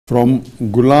from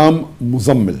Ghulam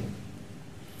Muzammil.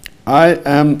 I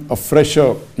am a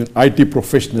fresher in IT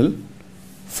professional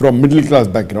from middle class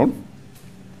background.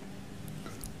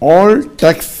 All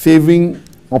tax saving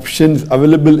options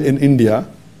available in India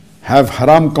have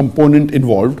haram component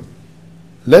involved,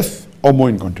 less or more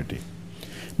in quantity.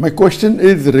 My question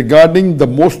is regarding the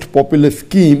most popular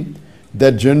scheme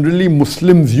that generally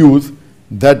Muslims use,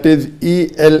 that is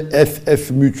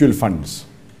ELSS mutual funds.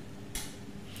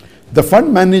 The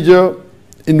fund manager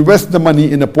invests the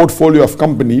money in a portfolio of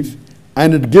companies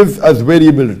and it gives us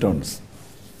variable returns.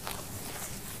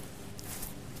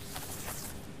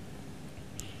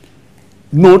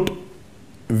 Note,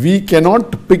 we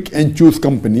cannot pick and choose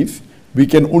companies, we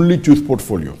can only choose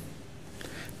portfolio.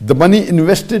 The money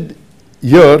invested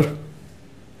here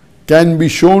can be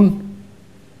shown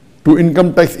to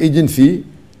income tax agency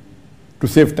to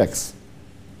save tax.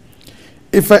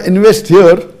 If I invest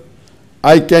here,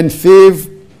 I can save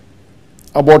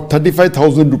about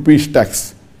 35,000 rupees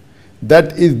tax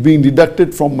that is being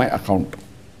deducted from my account.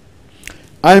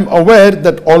 I am aware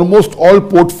that almost all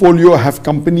portfolio have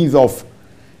companies of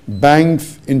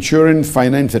banks, insurance,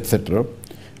 finance, etc.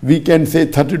 We can say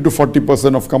 30 to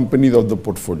 40% of companies of the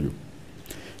portfolio.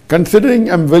 Considering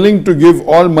I'm willing to give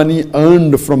all money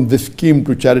earned from this scheme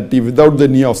to charity without the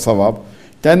niyyah of sawab,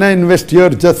 can I invest here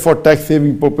just for tax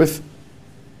saving purpose?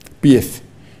 PS.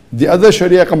 The other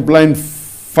Sharia compliant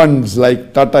funds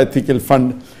like Tata Ethical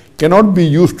Fund cannot be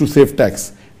used to save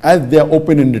tax as they are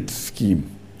open-ended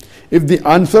scheme. If the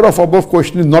answer of above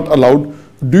question is not allowed,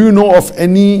 do you know of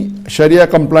any Sharia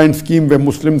compliant scheme where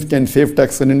Muslims can save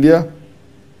tax in India?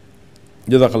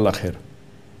 Jazakallah khair.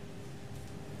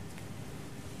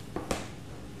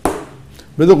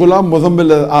 Brother Ghulam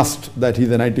Muzammil asked that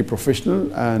he's an IT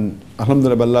professional and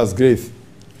alhamdulillah by Allah's grace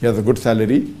he has a good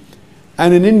salary.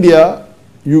 And in India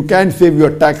you can save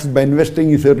your tax by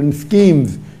investing in certain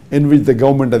schemes in which the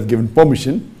government has given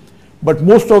permission. But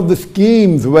most of the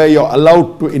schemes where you're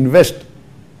allowed to invest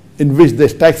in which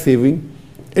there's tax saving,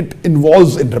 it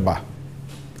involves in riba.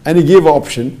 And he gave an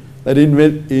option that he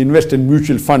invest in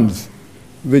mutual funds,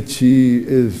 which he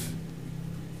is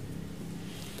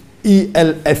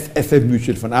ELSS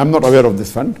mutual fund. I'm not aware of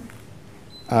this fund.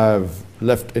 I've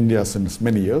left India since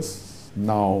many years.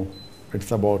 Now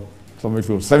it's about somewhere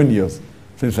close to 7 years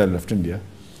since I left India.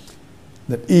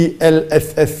 That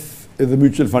ELSS is a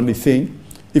mutual fund. He's saying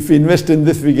if we invest in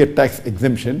this we get tax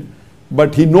exemption,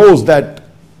 but he knows that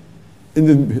in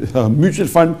the mutual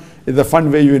fund is a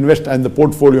fund where you invest and the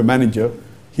portfolio manager,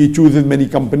 he chooses many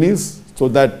companies so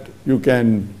that you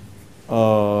can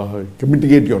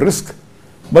mitigate your risk.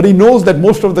 But he knows that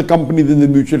most of the companies in the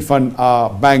mutual fund are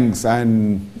banks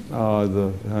and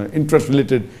the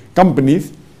interest-related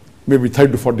companies, maybe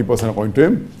 30 to 40% according to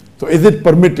him. So is it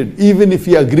permitted, even if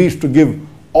he agrees to give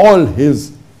all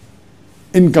his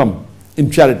income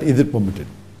in charity, is it permitted?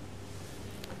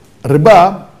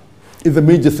 Riba is a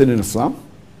major sin in Islam.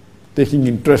 Taking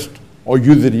interest or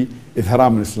usury is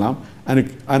haram in Islam.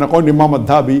 And according to Imam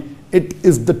Adhabi, it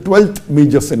is the 12th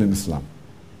major sin in Islam.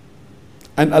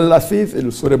 And Allah says in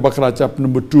Surah Baqarah chapter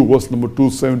number 2, verse number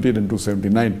 270 and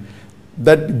 279,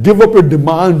 that give up your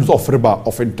demands of riba,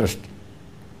 of interest.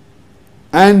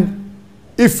 And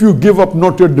if you give up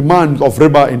not your demands of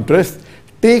riba interest,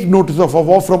 take notice of a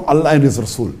vow from Allah and His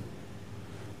Rasul.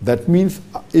 That means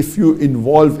if you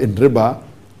involve in riba,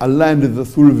 Allah and His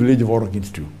Rasul will wage war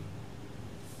against you.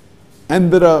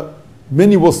 And there are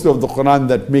many verses of the Quran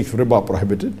that makes riba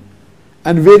prohibited,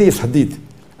 and various hadith.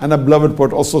 And a beloved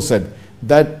poet also said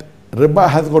that riba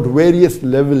has got various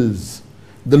levels.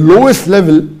 The lowest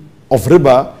level of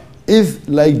riba is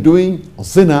like doing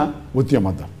zina with your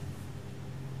mother.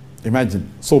 Imagine,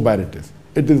 so bad it is.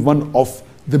 It is one of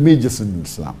the major sins in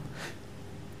Islam.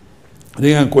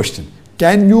 Again, question.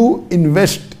 Can you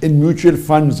invest in mutual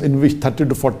funds in which 30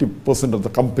 to 40% of the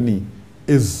company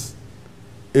is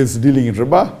dealing in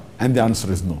riba? And the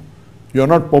answer is no. You are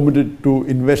not permitted to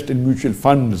invest in mutual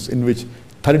funds in which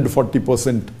 30 to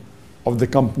 40% of the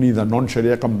companies are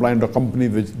non-Sharia compliant or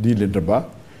companies which deal in riba.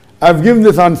 I've given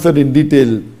this answer in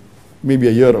detail maybe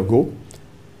a year ago,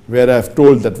 where I've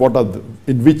told that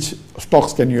in which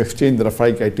stocks can you exchange. There are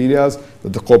 5 criteria: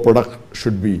 that the core product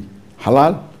should be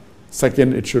halal.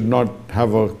 Second, it should not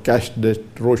have a cash debt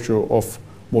ratio of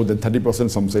more than 30%,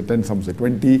 some say 10, some say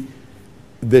 20.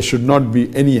 There should not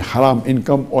be any haram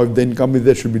income, or if the income is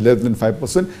there, should be less than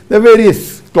 5%. There are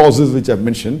various clauses which I've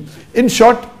mentioned. In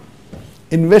short,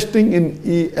 investing in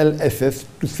ELSS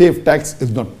to save tax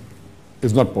is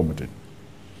not permitted.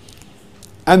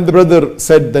 And the brother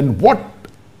said, then what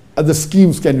other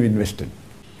schemes can we invest in?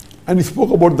 And he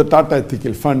spoke about the Tata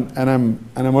Ethical Fund, and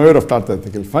I'm aware of Tata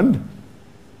Ethical Fund.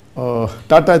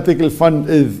 Tata Ethical Fund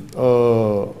is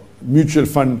a mutual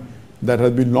fund that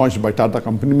has been launched by Tata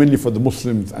Company, mainly for the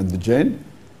Muslims and the Jain,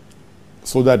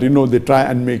 so that, they try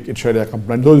and make it Sharia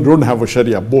compliant. Though they don't have a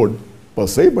Sharia board per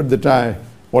se, but they try,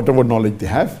 whatever knowledge they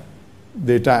have,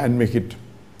 they try and make it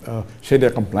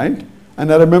Sharia compliant. And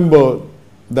I remember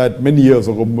that many years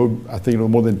ago, I think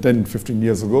more than 10, 15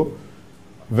 years ago,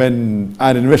 when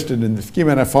I invested in the scheme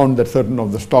and I found that certain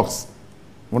of the stocks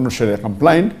were not Sharia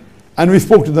compliant, and we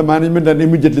spoke to the management and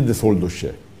immediately they sold those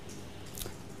shares.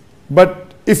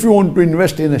 But if you want to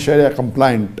invest in a Sharia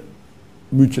compliant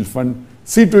mutual fund,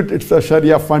 see to it it's a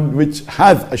Sharia fund which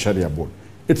has a Sharia board.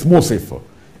 It's more safer.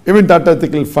 Even Tata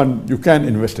Ethical Fund, you can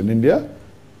invest in India,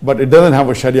 but it doesn't have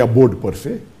a Sharia board per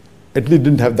se. At least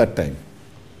didn't have that time.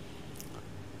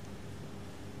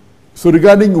 So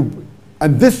regarding,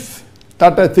 and this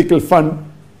Tata Ethical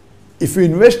Fund, if you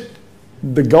invest,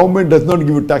 the government does not give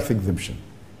you tax exemption.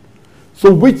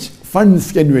 So which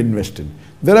funds can you invest in?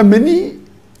 There are many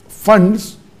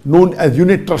funds known as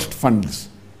unit trust funds.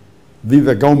 These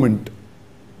are government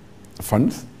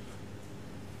funds.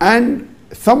 And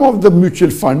some of the mutual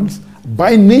funds,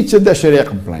 by nature, they're Sharia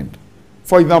compliant.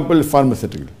 For example,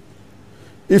 pharmaceutical.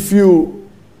 If you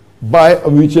buy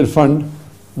a mutual fund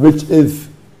which is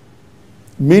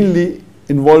mainly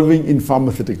involving in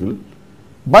pharmaceutical,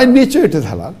 by nature it is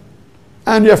halal,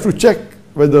 and you have to check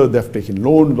whether they have taken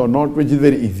loans or not, which is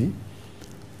very easy.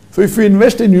 So if you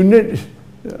invest in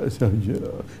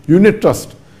unit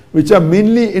trust, which are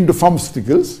mainly into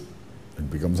pharmaceuticals, it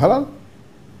becomes halal.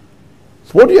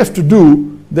 So what you have to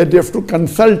do, that you have to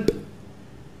consult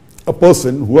a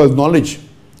person who has knowledge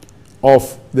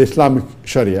of the Islamic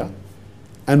Sharia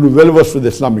and who is well versed with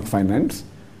Islamic finance,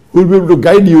 who will be able to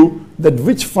guide you that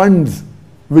which funds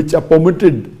which are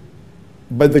permitted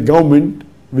by the government,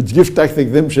 which gives tax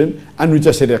exemption, and which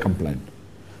are Sharia compliant.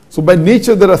 So by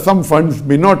nature there are some funds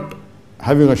may not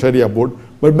having a Sharia board,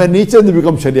 but by nature they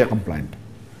become Sharia compliant.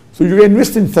 So you can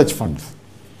invest in such funds.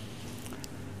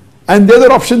 And the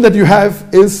other option that you have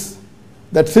is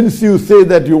that since you say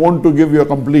that you want to give your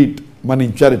complete money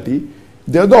in charity,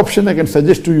 the other option I can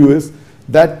suggest to you is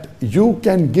that you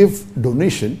can give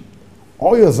donation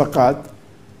or your zakat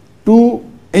to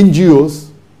NGOs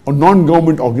or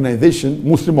non-government organization,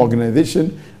 Muslim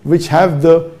organization, which have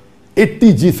the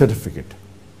 80G certificate.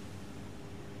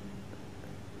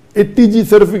 80G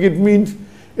certificate means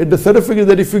it's the certificate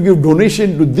that if you give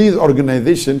donation to these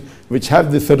organizations which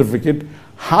have this certificate,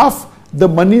 half the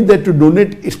money that you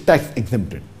donate is tax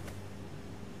exempted.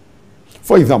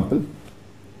 For example,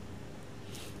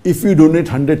 if you donate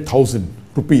 100,000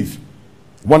 rupees,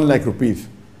 1 lakh rupees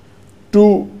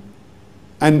to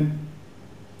an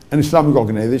Islamic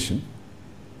organization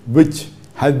which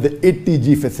has the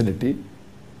 80G facility,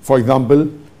 for example,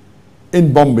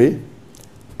 in Bombay,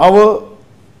 our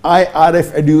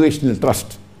IRF Educational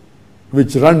Trust,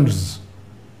 which runs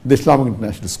the Islamic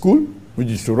International School, which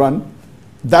used to run,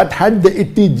 that had the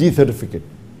 80G certificate.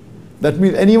 That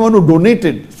means anyone who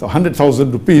donated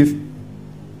 100,000 rupees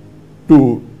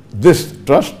to this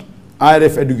trust,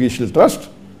 IRF Educational Trust,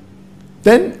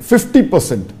 then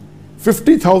 50%,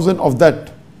 50,000 of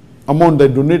that amount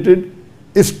that donated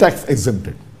is tax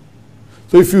exempted.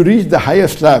 So if you reach the higher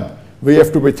slab where you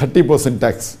have to pay 30%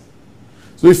 tax,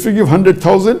 so if you give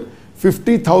 100,000,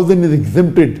 50,000 is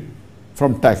exempted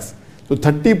from tax. So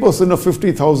 30% of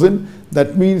 50,000,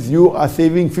 that means you are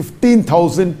saving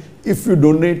 15,000 if you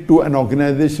donate to an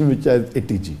organization which has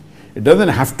 80G. It doesn't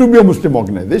have to be a Muslim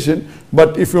organization,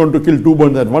 but if you want to kill two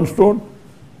birds at one stone,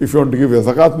 if you want to give your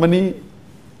zakat money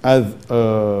as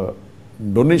a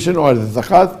donation or as a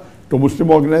zakat to a Muslim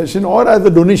organization or as a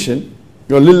donation,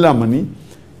 your lillah money,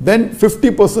 then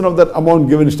 50% of that amount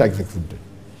given is tax exempted.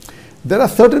 There are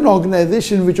certain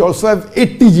organizations which also have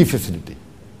 80G facility,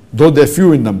 though they are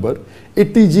few in number.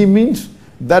 80G means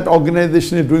that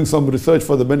organization is doing some research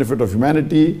for the benefit of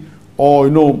humanity, or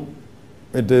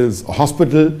it is a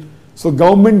hospital. So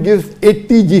government gives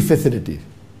 80G facility,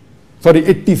 sorry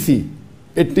 80C.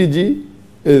 80G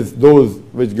is those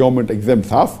which government exempts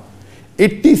half.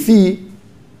 80C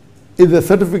is a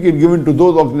certificate given to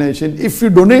those organizations. If you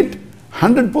donate,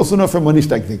 100% of your money is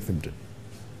tax exempted.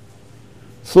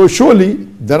 So surely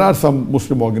there are some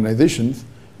Muslim organizations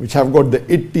which have got the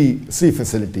 80C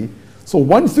facility. So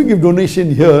once you give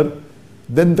donation here,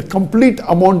 then the complete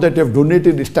amount that you have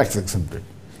donated is tax exempted.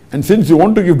 And since you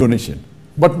want to give donation,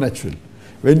 but natural,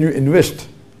 when you invest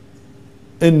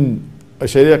in a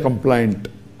Sharia compliant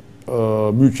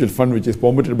mutual fund which is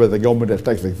permitted by the government as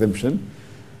tax exemption,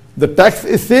 the tax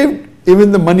is saved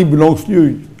even the money belongs to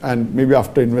you, and maybe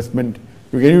after investment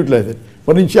you can utilize it.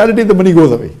 But in charity, the money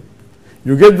goes away.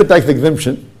 You get the tax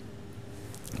exemption.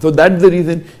 So that's the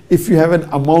reason, if you have an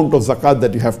amount of zakat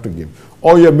that you have to give,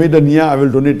 or you have made a niyyah, I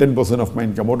will donate 10% of my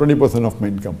income or 20% of my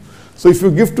income. So if you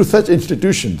give to such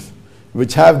institutions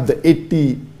which have the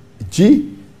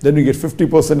 80G, then you get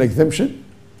 50% exemption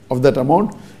of that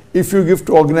amount. If you give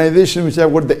to organizations which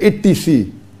have got the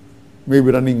 80C,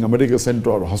 maybe running a medical center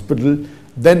or a hospital,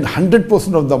 then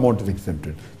 100% of the amount is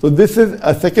exempted. So this is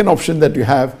a second option that you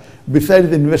have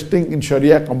besides investing in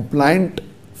Sharia compliant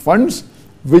funds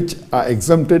which are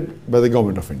exempted by the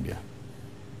government of India.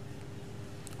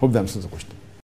 Hope that answers the question.